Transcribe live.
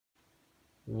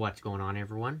What's going on,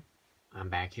 everyone? I'm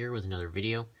back here with another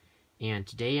video, and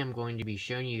today I'm going to be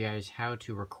showing you guys how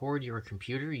to record your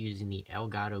computer using the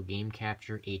Elgato Game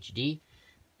Capture HD.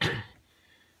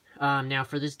 Now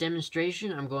for this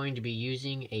demonstration I'm going to be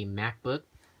using a MacBook,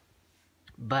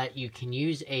 but you can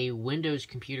use a Windows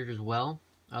computer as well.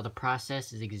 The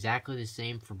process is exactly the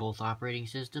same for both operating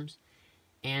systems,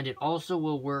 and it also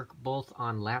will work both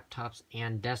on laptops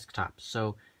and desktops.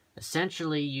 So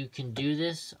essentially, you can do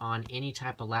this on any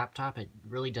type of laptop. It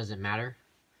really doesn't matter.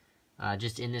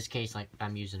 Just in this case, like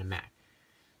I'm using a Mac.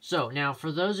 So now,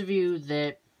 for those of you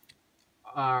that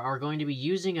are going to be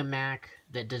using a Mac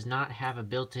that does not have a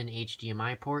built-in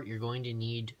HDMI port, you're going to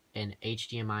need an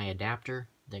HDMI adapter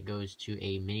that goes to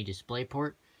a mini display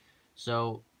port.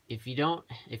 So if you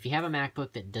have a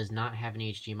MacBook that does not have an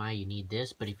HDMI, you need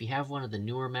this. But if you have one of the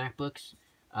newer MacBooks,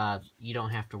 you don't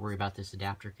have to worry about this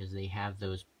adapter because they have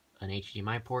an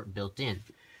HDMI port built in.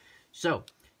 So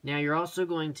now you're also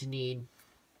going to need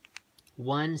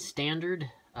one standard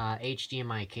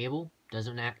HDMI cable.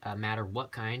 Doesn't matter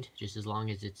what kind, just as long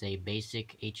as it's a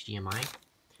basic HDMI.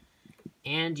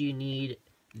 And you need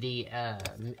the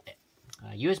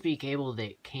USB cable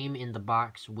that came in the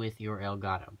box with your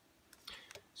Elgato.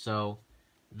 So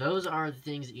those are the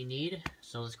things that you need.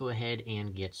 So let's go ahead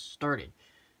and get started.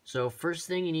 So first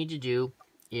thing you need to do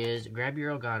is grab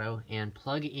your Elgato and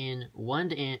plug in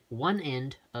one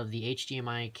end of the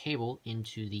HDMI cable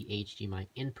into the HDMI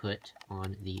input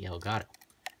on the Elgato.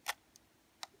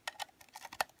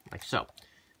 Like so.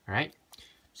 Alright.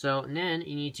 So then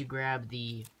you need to grab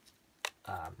the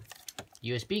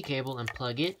USB cable and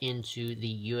plug it into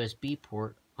the USB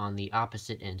port on the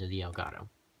opposite end of the Elgato.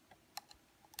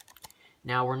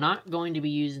 Now we're not going to be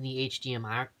using the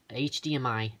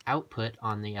HDMI output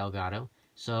on the Elgato,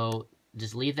 so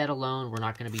just leave that alone. We're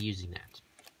not going to be using that.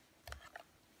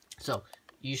 So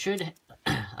you should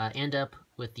end up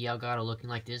with the Elgato looking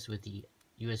like this, with the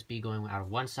USB going out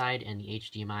of one side and the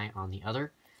HDMI on the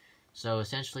other. So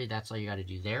essentially that's all you got to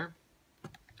do there.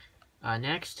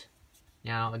 Next,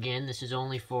 now again, this is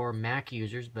only for Mac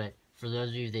users, but for those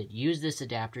of you that use this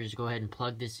adapter, just go ahead and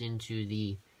plug this into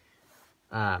the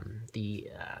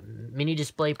mini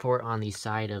display port on the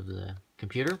side of the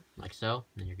computer, like so,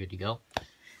 and you're good to go.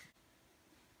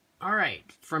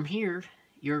 Alright, from here,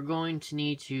 you're going to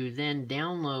need to then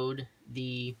download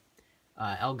the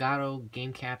Elgato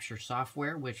Game Capture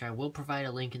software, which I will provide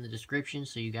a link in the description,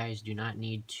 so you guys do not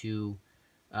need to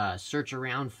search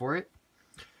around for it.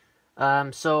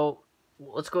 So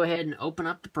let's go ahead and open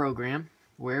up the program,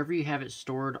 wherever you have it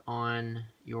stored on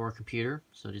your computer.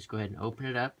 So just go ahead and open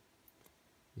it up.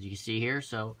 As you can see here,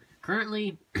 so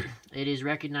currently it is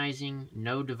recognizing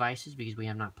no devices because we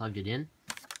have not plugged it in.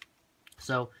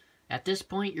 So at this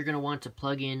point, you're going to want to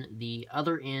plug in the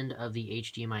other end of the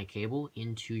HDMI cable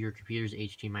into your computer's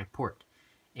HDMI port.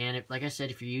 And like I said,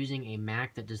 if you're using a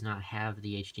Mac that does not have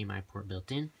the HDMI port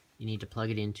built in, you need to plug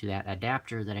it into that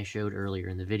adapter that I showed earlier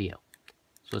in the video.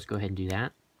 So let's go ahead and do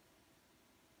that.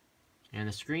 And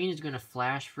the screen is going to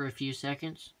flash for a few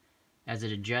seconds as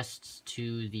it adjusts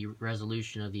to the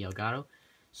resolution of the Elgato.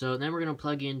 So then we're going to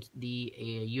plug in the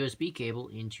USB cable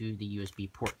into the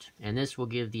USB port. And this will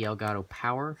give the Elgato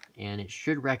power, and it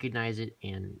should recognize it,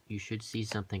 and you should see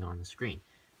something on the screen.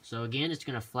 So again, it's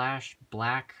going to flash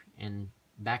black and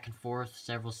back and forth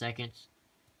several seconds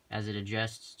as it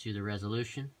adjusts to the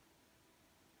resolution.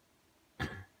 So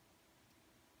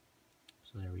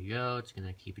there we go. It's going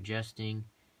to keep adjusting,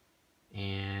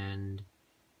 and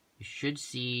you should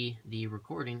see the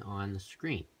recording on the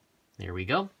screen. There we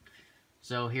go.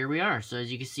 So here we are. So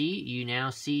as you can see, you now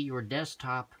see your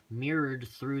desktop mirrored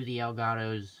through the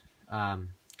Elgato's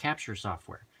capture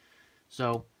software.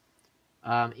 So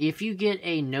if you get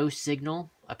a no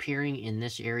signal appearing in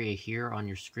this area here on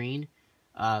your screen,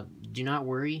 do not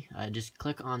worry. Just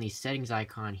click on the settings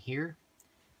icon here,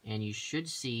 and you should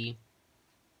see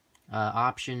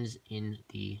options in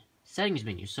the settings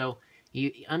menu. So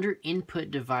under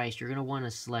input device, you're going to want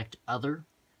to select other.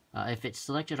 If it's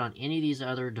selected on any of these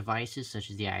other devices, such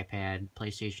as the iPad,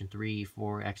 PlayStation 3,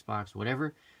 4, Xbox,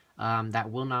 whatever, that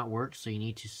will not work. So you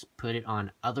need to put it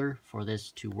on other for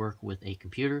this to work with a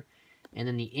computer. And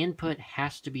then the input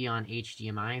has to be on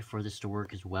HDMI for this to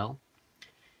work as well.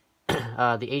 The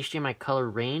HDMI color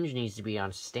range needs to be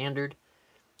on standard.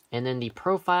 And then the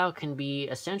profile can be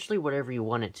essentially whatever you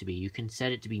want it to be. You can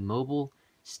set it to be mobile,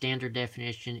 standard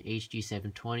definition, HD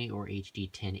 720, or HD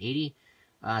 1080.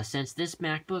 Since this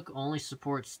MacBook only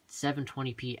supports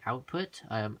 720p output,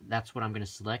 that's what I'm going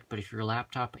to select. But if your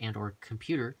laptop and or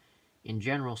computer in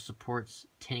general supports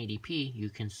 1080p,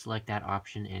 you can select that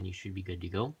option and you should be good to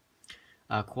go.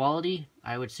 Quality,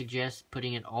 I would suggest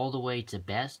putting it all the way to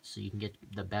best so you can get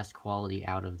the best quality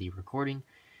out of the recording.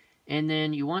 And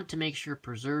then you want to make sure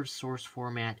preserve source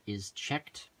format is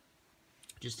checked,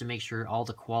 just to make sure all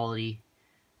the quality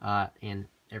and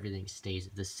everything stays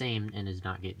the same and does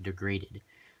not get degraded.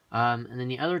 And then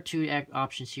the other two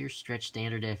options here, stretch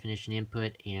standard definition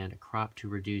input and crop to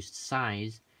reduced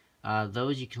size,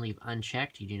 those you can leave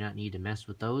unchecked. You do not need to mess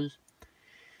with those.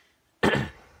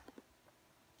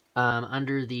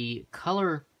 Under the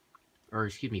color, or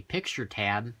excuse me, picture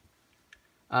tab,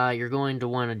 you're going to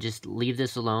want to just leave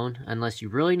this alone. Unless you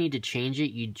really need to change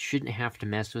it, you shouldn't have to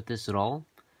mess with this at all.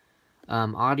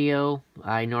 Audio,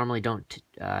 I normally don't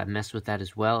mess with that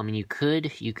as well. I mean,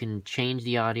 you can change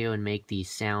the audio and make the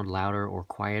sound louder or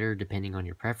quieter depending on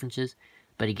your preferences.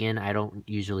 But again, I don't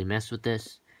usually mess with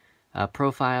this.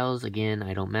 Profiles, again,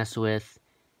 I don't mess with.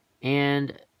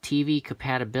 And TV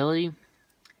compatibility,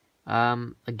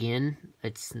 again,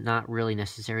 it's not really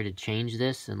necessary to change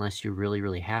this unless you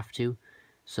really have to.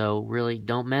 So really,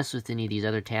 don't mess with any of these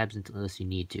other tabs unless you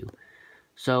need to.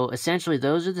 So essentially,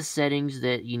 those are the settings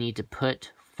that you need to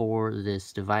put for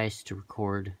this device to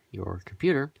record your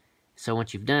computer. So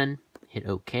once you've done, hit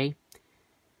OK,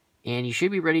 and you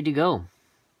should be ready to go.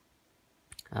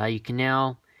 You can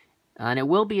now, and it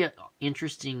will be an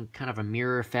interesting kind of a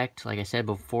mirror effect, like I said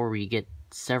before, where you get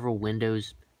several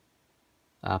windows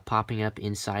popping up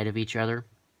inside of each other.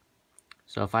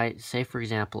 So if I, say for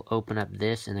example, open up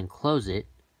this and then close it,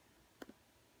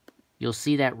 you'll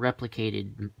see that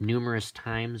replicated numerous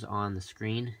times on the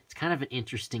screen. It's kind of an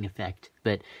interesting effect,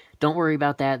 but don't worry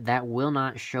about that. That will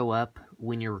not show up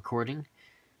when you're recording.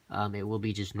 It will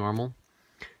be just normal.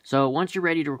 So once you're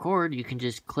ready to record, you can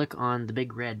just click on the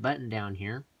big red button down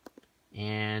here,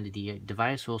 and the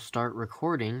device will start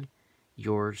recording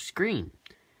your screen.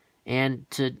 And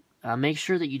to make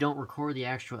sure that you don't record the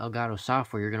actual Elgato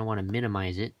software, you're going to want to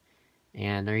minimize it.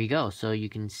 And there you go. So you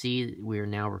can see we're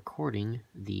now recording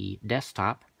the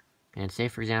desktop. And say,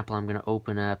 for example, I'm going to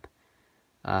open up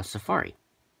Safari.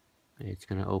 It's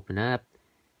going to open up.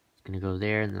 It's going to go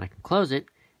there, and then I can close it.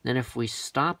 Then if we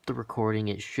stop the recording,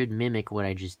 it should mimic what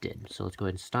I just did. So let's go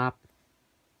ahead and stop.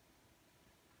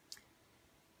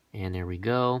 And there we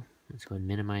go. Let's go ahead and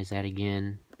minimize that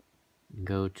again.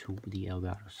 Go to the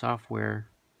Elgato software.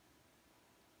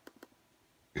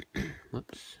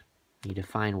 Whoops. Need to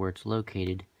find where it's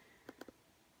located.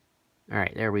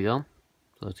 Alright, there we go.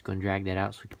 So let's go and drag that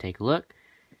out so we can take a look.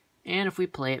 And if we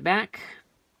play it back,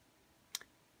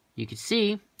 you can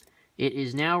see it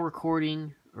is now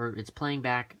recording, or it's playing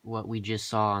back what we just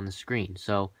saw on the screen.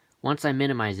 So once I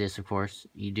minimize this, of course,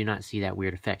 you do not see that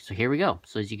weird effect. So here we go.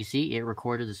 So as you can see, it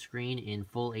recorded the screen in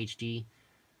full HD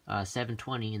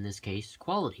 720, in this case,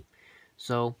 quality.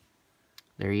 So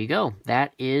there you go.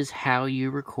 That is how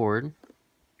you record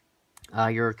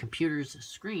your computer's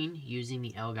screen using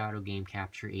the Elgato Game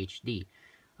Capture HD.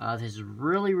 This is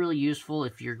really useful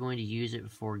if you're going to use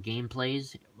it for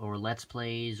gameplays or let's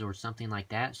plays or something like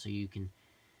that, so you can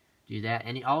do that.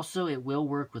 And it will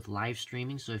work with live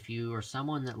streaming, so if you are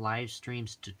someone that live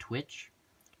streams to Twitch,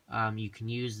 you can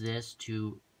use this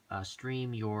to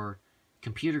stream your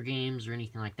computer games or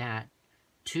anything like that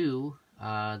to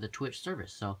the Twitch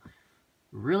service. So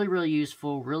really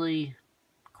useful, really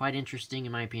quite interesting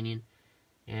in my opinion.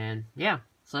 And yeah,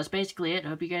 so that's basically it. I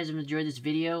hope you guys have enjoyed this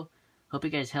video. Hope you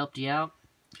guys helped you out.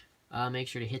 Make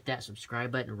sure to hit that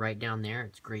subscribe button right down there.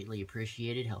 It's greatly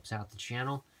appreciated. Helps out the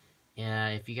channel.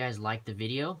 If you guys like the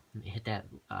video, hit that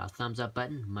thumbs up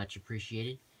button. Much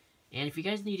appreciated. And if you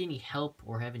guys need any help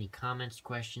or have any comments,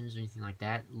 questions, or anything like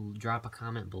that, drop a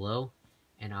comment below,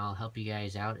 and I'll help you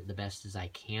guys out the best as I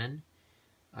can.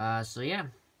 So yeah,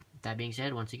 with that being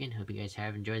said, once again, hope you guys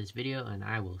have enjoyed this video, and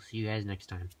I will see you guys next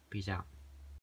time. Peace out.